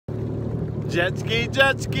Jet ski,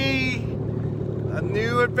 jet ski. A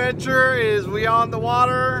new adventure is we on the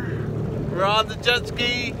water. We're on the jet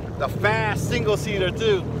ski. The fast single seater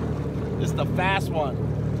too. It's the fast one.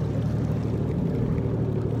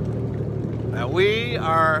 And we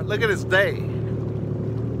are, look at this day.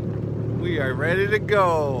 We are ready to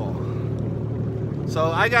go.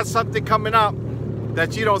 So I got something coming up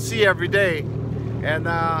that you don't see every day. And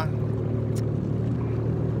I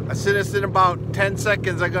said this in about 10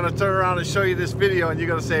 seconds. I'm gonna turn around and show you this video and you're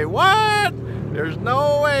gonna say, what? There's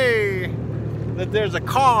no way that there's a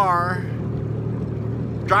car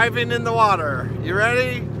driving in the water. You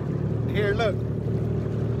ready? Here, look.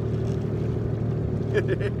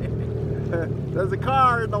 There's a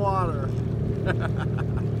car in the water.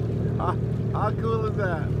 How cool is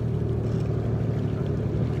that?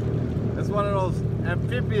 It's one of those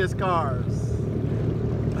amphibious cars.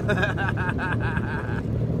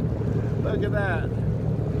 Look at that.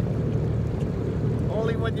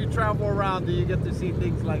 Only when you travel around do you get to see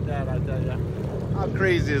things like that, I tell you. How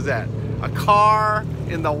crazy is that? A car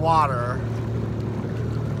in the water.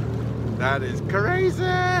 That is crazy.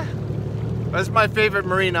 That's my favorite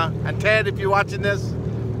marina. And Ted, if you're watching this,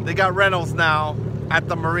 they got rentals now at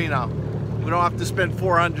the marina. We don't have to spend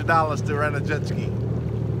 $400 to rent a jet ski.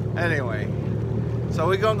 Anyway, so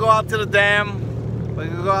we're gonna go out to the dam. We're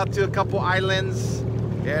gonna go out to a couple islands.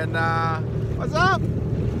 And what's up?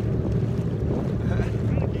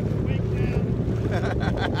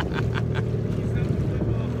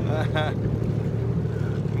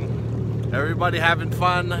 Everybody having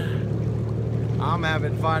fun. I'm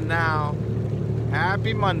having fun now.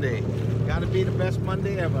 Happy Monday. Gotta be the best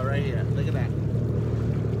Monday ever right here. Look at that.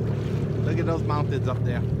 Look at those mountains up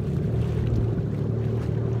there.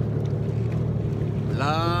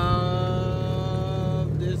 Love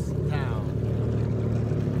this town.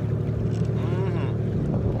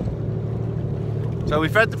 So we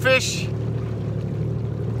fed the fish.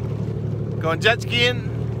 Going jet skiing.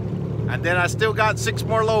 And then I still got 6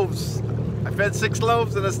 more loaves. I fed 6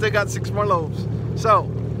 loaves and I still got 6 more loaves. So,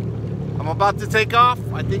 I'm about to take off.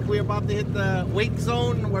 I think we're about to hit the wake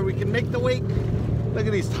zone where we can make the wake. Look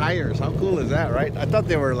at these tires. How cool is that, right? I thought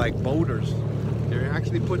they were like boaters. They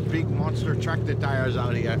actually put big monster tractor tires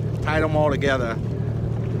out here. Tied them all together.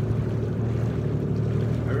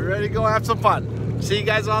 Are we ready to go have some fun? See you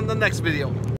guys on the next video.